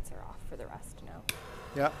think the lights are off for the rest now.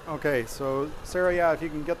 Yeah, okay, so Sarah, yeah, if you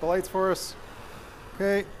can get the lights for us.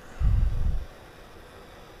 Okay.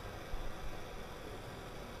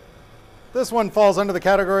 This one falls under the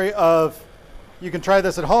category of you can try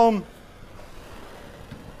this at home.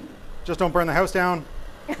 Just don't burn the house down.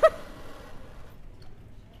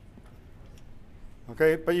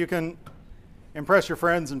 Okay, but you can impress your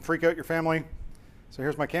friends and freak out your family. So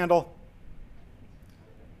here's my candle.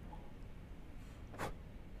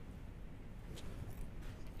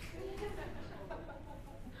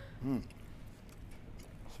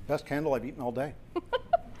 It's the best candle I've eaten all day.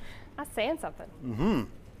 That's saying something. Mm-hmm.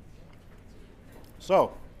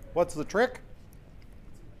 So, what's the trick?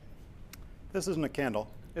 This isn't a candle,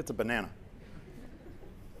 it's a banana.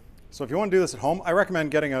 So if you want to do this at home, I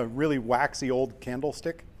recommend getting a really waxy old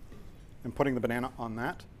candlestick and putting the banana on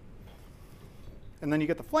that. And then you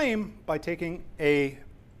get the flame by taking a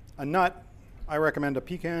nut. I recommend a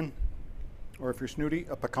pecan, or if you're snooty,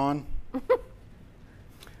 a pecan.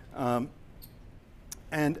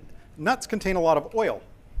 And nuts contain a lot of oil.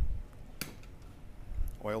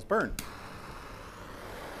 Oils burn.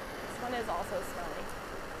 This one is also smelly.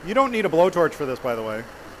 You don't need a blowtorch for this, by the way.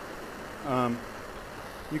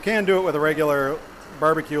 You can do it with a regular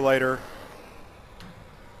barbecue lighter.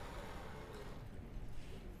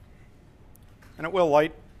 And it will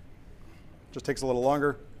light. Just takes a little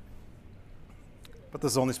longer. But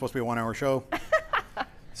this is only supposed to be a 1-hour show.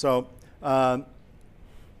 So,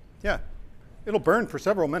 yeah, it'll burn for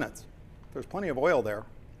several minutes. There's plenty of oil there.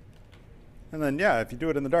 And then, yeah, if you do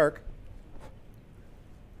it in the dark,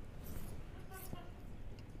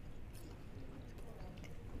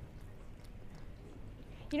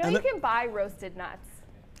 You know, you can buy roasted nuts.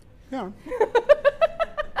 yeah.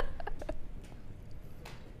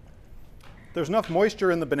 there's enough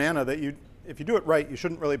moisture in the banana that if you do it right, you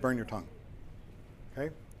shouldn't really burn your tongue.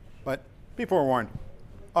 Okay? But be forewarned,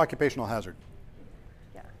 occupational hazard.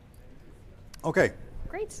 Yeah. Okay.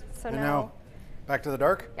 Great. So And now back to the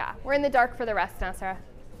dark? Yeah, we're in the dark for the rest now, Sarah.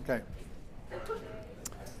 Okay.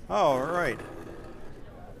 All right.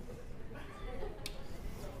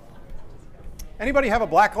 Anybody have a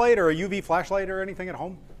black light or a UV flashlight or anything at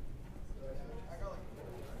home?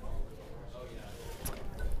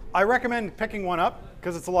 I recommend picking one up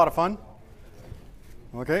because it's a lot of fun.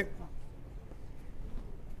 Okay.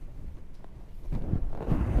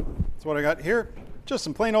 That's what I got here. Just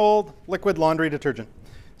some plain old liquid laundry detergent.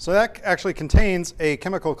 So that actually contains a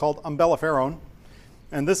chemical called umbelliferone.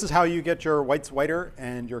 And this is how you get your whites whiter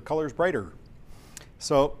and your colors brighter.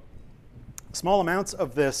 So small amounts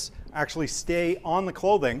of this actually stay on the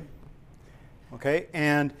clothing. Okay.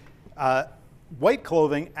 And white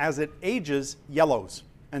clothing, as it ages, yellows.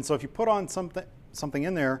 And so if you put on something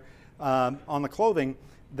in there on the clothing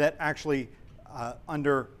that actually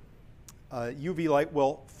under UV light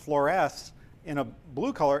will fluoresce in a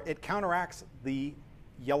blue color, it counteracts the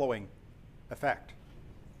yellowing effect.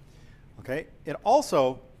 Okay. It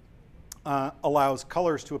also allows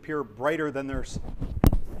colors to appear brighter than there's,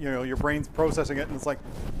 your brain's processing it and it's like,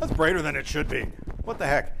 that's brighter than it should be. What the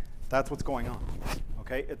heck? That's what's going on.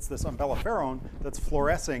 Okay. It's this umbelliferone that's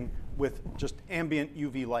fluorescing with just ambient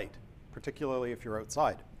UV light, particularly if you're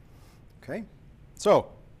outside. Okay.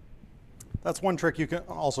 So that's one trick you can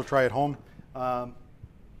also try at home. What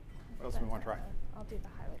else do we want to try? I'll do the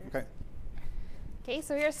highlighters. Okay. Okay,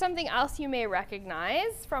 so here's something else you may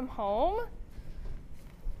recognize from home.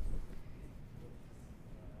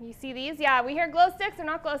 You see these? Yeah, we hear glow sticks or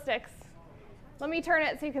not glow sticks. Let me turn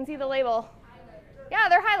it so you can see the label. Yeah,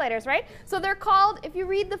 they're highlighters, right? So they're called, if you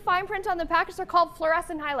read the fine print on the package, they're called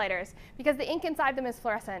fluorescent highlighters because the ink inside them is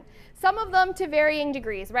fluorescent. Some of them to varying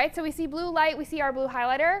degrees, right? So we see blue light, we see our blue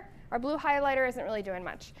highlighter. Our blue highlighter isn't really doing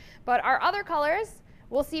much. But our other colors,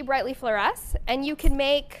 we'll see brightly fluoresce, and you can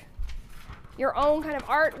make your own kind of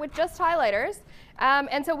art with just highlighters.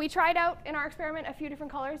 And so we tried out in our experiment a few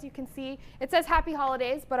different colors. You can see it says Happy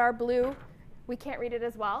Holidays, but our blue, we can't read it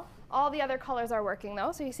as well. All the other colors are working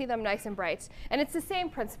though, so you see them nice and bright. And it's the same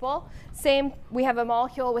principle. We have a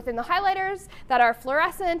molecule within the highlighters that are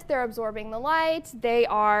fluorescent. They're absorbing the light. They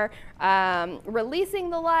are releasing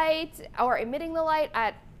the light or emitting the light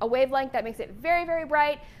at a wavelength that makes it very, very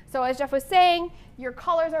bright. So as Jeff was saying, your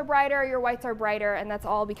colors are brighter, your whites are brighter, and that's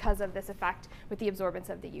all because of this effect with the absorbance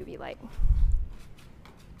of the UV light.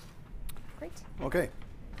 Great. Okay.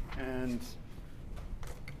 And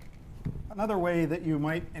another way that you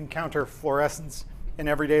might encounter fluorescence in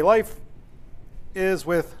everyday life is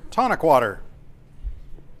with tonic water.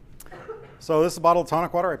 So this is a bottle of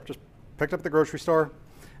tonic water I just picked up at the grocery store,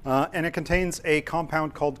 and it contains a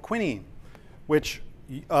compound called quinine, which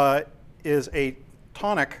is a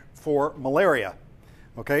tonic for malaria.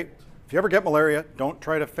 Okay, if you ever get malaria, don't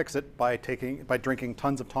try to fix it by drinking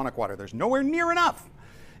tons of tonic water. There's nowhere near enough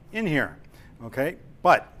in here. Okay,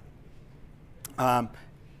 but for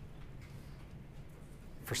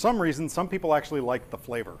some reason, some people actually like the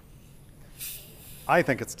flavor. I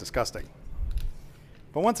think it's disgusting.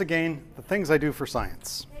 But once again, the things I do for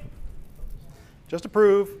science, just to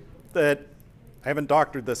prove that I haven't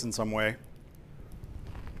doctored this in some way.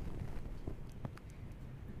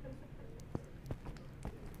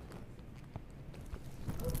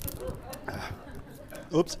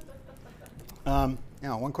 Oops. Now,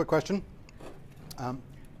 one quick question. How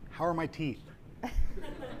are my teeth?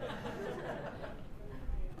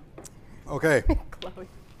 Okay.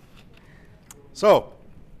 So,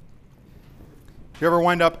 if you ever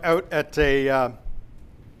wind up out at a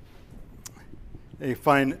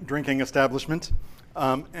fine drinking establishment,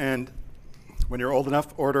 and when you're old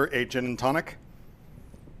enough, order a gin and tonic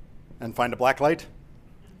and find a black light,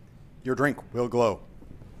 your drink will glow.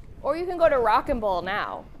 Or you can go to Rock and Bowl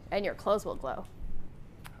now, and your clothes will glow.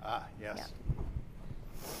 Ah, yes. Yeah.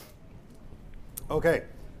 Okay.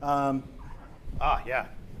 Yeah.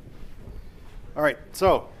 All right,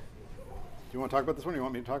 so, do you want to talk about this one, or you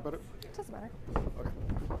want me to talk about it? It doesn't matter. Okay.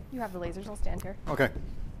 You have the lasers, I'll stand here. Okay.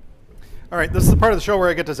 All right, this is the part of the show where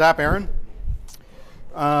I get to zap Aaron.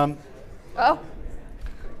 Oh.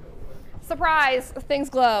 Surprise, things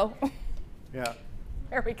glow. Yeah.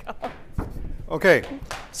 There we go. Okay,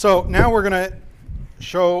 so now we're going to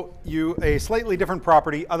show you a slightly different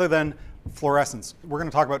property other than fluorescence. We're going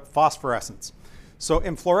to talk about phosphorescence. So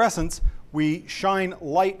in fluorescence, we shine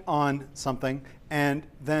light on something, and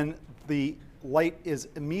then the light is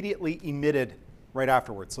immediately emitted right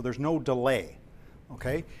afterwards. So there's no delay.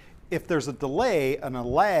 Okay? if there's a delay and a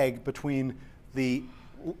lag between the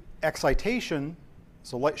excitation,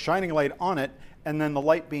 so light, shining light on it, and then the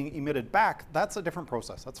light being emitted back, that's a different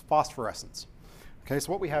process. That's phosphorescence. Okay,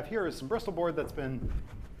 so what we have here is some Bristol board that's been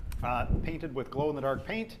painted with glow-in-the-dark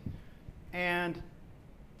paint. And,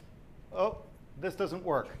 oh, this doesn't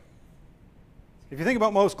work. If you think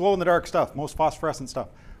about most glow-in-the-dark stuff, most phosphorescent stuff,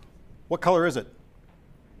 what color is it?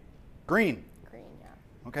 Green. Green, yeah.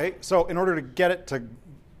 Okay, so in order to get it to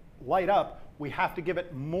light up, we have to give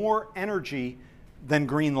it more energy than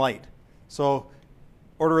green light. So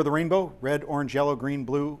order of the rainbow, red, orange, yellow, green,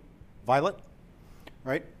 blue, violet,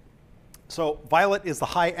 right? So violet is the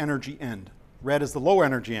high energy end. Red is the low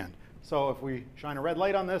energy end. So if we shine a red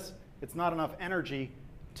light on this, it's not enough energy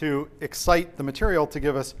to excite the material to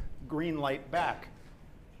give us green light back.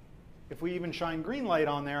 If we even shine green light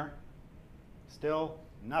on there, still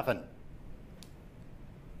nothing.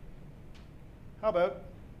 How about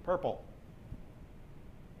purple?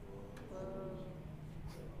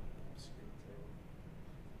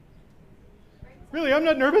 Really, I'm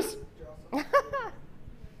not nervous.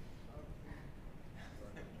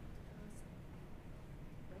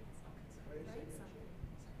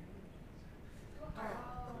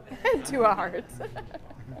 Two hours.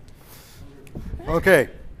 Okay,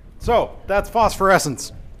 so that's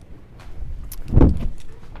phosphorescence.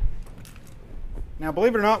 Now,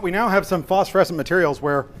 believe it or not, we now have some phosphorescent materials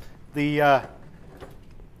where the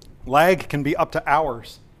lag can be up to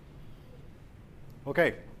hours.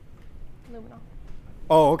 Okay. Luminol.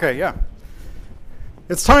 Oh, okay, yeah.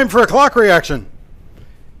 It's time for a clock reaction.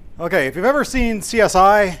 Okay, if you've ever seen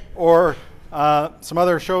CSI or some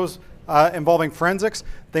other shows involving forensics,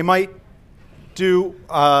 they might use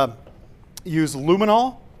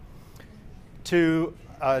luminol to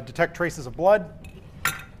detect traces of blood.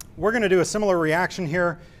 We're going to do a similar reaction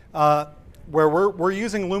here where we're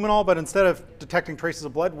using luminol, but instead of detecting traces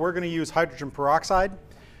of blood, we're going to use hydrogen peroxide.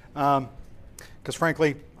 Because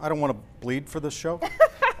frankly, I don't want to bleed for this show.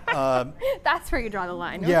 That's where you draw the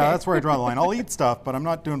line. Yeah, Okay. that's where I draw the line. I'll eat stuff, but I'm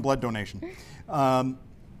not doing blood donation.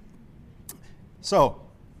 So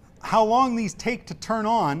how long these take to turn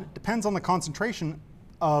on depends on the concentration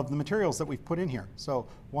of the materials that we've put in here. So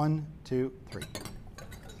 1, 2, 3.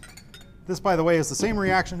 This, by the way, is the same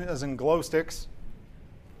reaction as in glow sticks.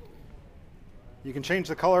 You can change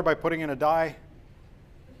the color by putting in a dye.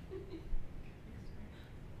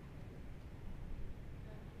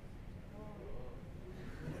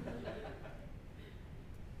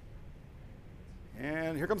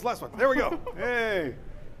 And here comes the last one. There we go. Hey.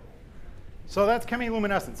 So that's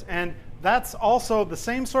chemiluminescence. And that's also the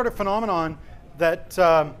same sort of phenomenon that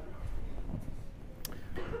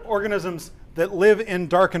organisms that live in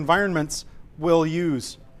dark environments will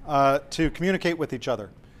use to communicate with each other,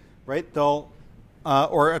 right? They'll,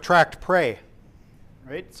 or attract prey,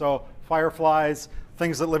 right? So fireflies,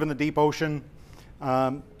 things that live in the deep ocean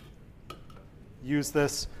use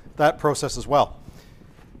that process as well.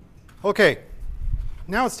 Okay.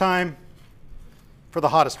 Now it's time for the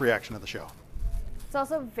hottest reaction of the show. It's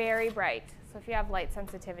also very bright. So if you have light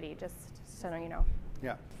sensitivity, just so you know.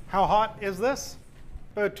 Yeah. How hot is this?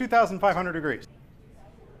 About 2,500 degrees.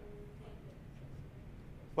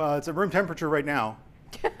 Well, it's at room temperature right now.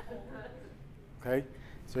 Okay,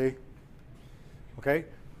 see? Okay,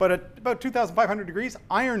 but at about 2,500 degrees,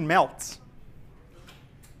 iron melts.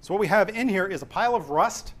 So what we have in here is a pile of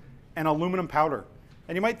rust and aluminum powder.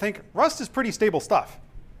 And you might think, rust is pretty stable stuff.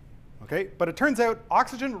 Okay, but it turns out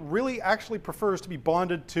oxygen really actually prefers to be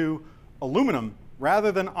bonded to aluminum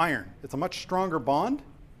rather than iron. It's a much stronger bond.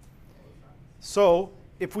 So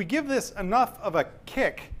if we give this enough of a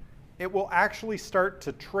kick, it will actually start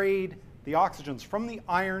to trade the oxygens from the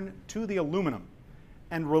iron to the aluminum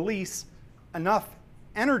and release enough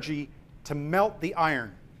energy to melt the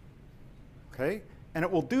iron. Okay, and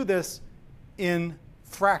it will do this in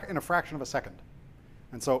a fraction of a second.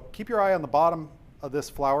 And so keep your eye on the bottom of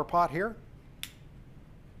this flower pot here.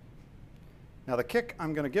 Now the kick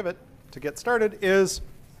I'm going to give it to get started is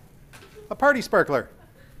a party sparkler.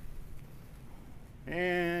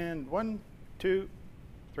 And 1, 2,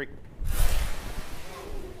 3.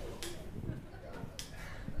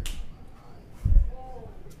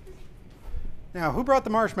 Now, who brought the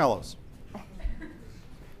marshmallows?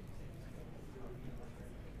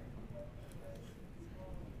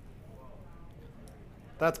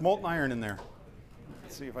 That's molten iron in there.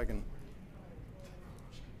 Let's see if I can.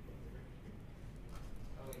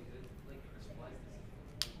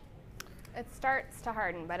 It starts to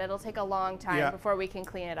harden, but it'll take a long time before we can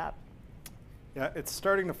clean it up. Yeah, it's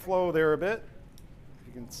starting to flow there a bit. If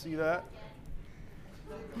you can see that.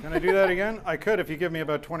 Can I do that again? I could if you give me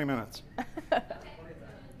about 20 minutes.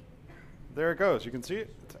 There it goes. You can see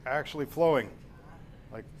it. It's actually flowing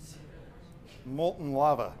like molten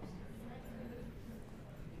lava.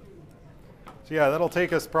 So yeah, that'll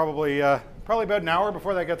take us probably about an hour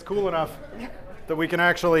before that gets cool enough that we can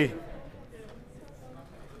actually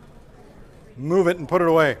move it and put it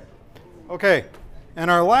away. Okay, and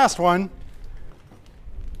our last one.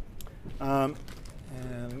 And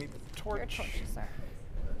I need the torch. Your torch, sir.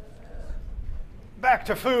 Back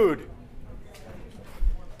to food.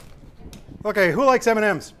 Okay, who likes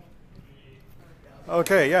M&Ms?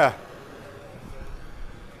 Okay, yeah.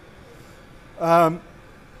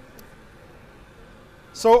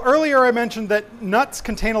 So earlier I mentioned that nuts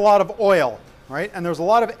contain a lot of oil, right? And there's a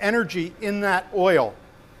lot of energy in that oil.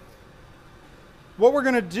 What we're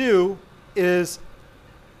going to do is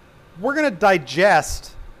we're going to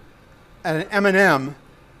digest an M&M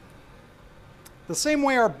the same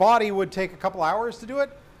way our body would take a couple hours to do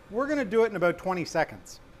it. We're going to do it in about 20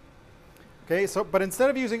 seconds. Okay, so but instead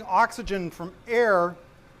of using oxygen from air,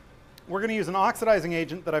 we're going to use an oxidizing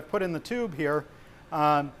agent that I've put in the tube here.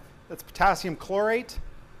 That's potassium chlorate.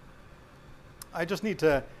 I just need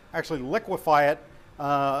to actually liquefy it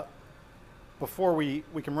before we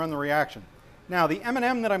can run the reaction. Now, the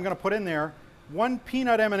M&M that I'm going to put in there, one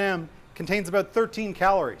peanut M&M contains about 13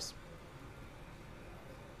 calories.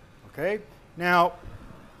 Okay, now,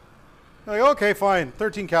 you're like, okay, fine,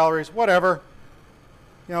 13 calories, whatever.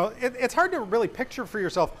 You know, it's hard to really picture for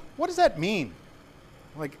yourself, what does that mean?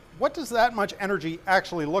 Like, what does that much energy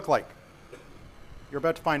actually look like? You're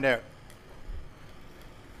about to find out.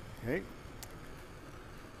 Okay.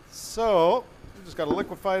 So, we just got to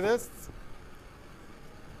liquefy this.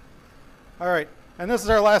 All right, and this is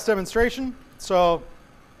our last demonstration. So,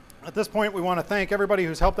 at this point, we want to thank everybody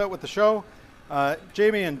who's helped out with the show.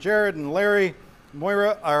 Jamie and Jared and Larry,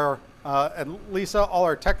 Moira, and Lisa, all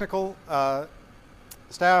our technical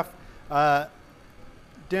staff.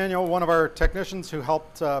 Daniel, one of our technicians who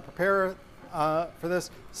helped prepare for this.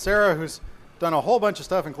 Sarah, who's done a whole bunch of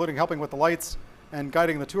stuff, including helping with the lights and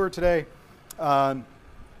guiding the tour today. And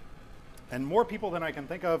more people than I can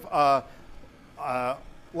think of.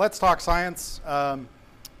 Let's Talk Science,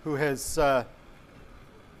 who has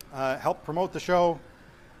helped promote the show.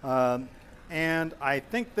 And I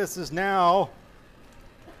think this is now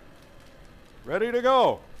ready to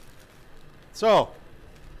go. So,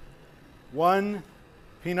 one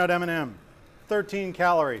peanut M&M, 13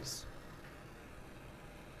 calories.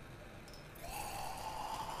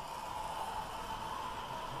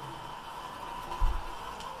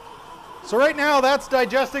 So right now that's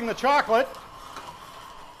digesting the chocolate.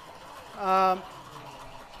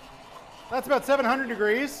 That's about 700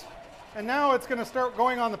 degrees. And now it's going to start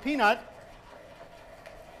going on the peanut.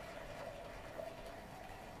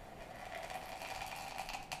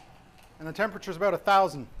 And the temperature is about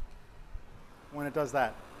 1,000 when it does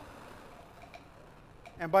that.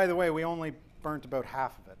 And by the way, we only burnt about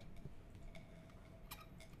half of it.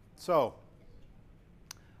 So,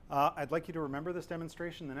 I'd like you to remember this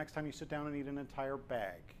demonstration the next time you sit down and eat an entire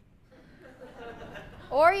bag.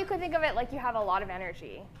 Or you could think of it like you have a lot of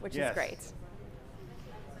energy, which is great.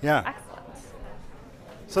 Yeah. Excellent.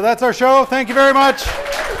 So that's our show. Thank you very much.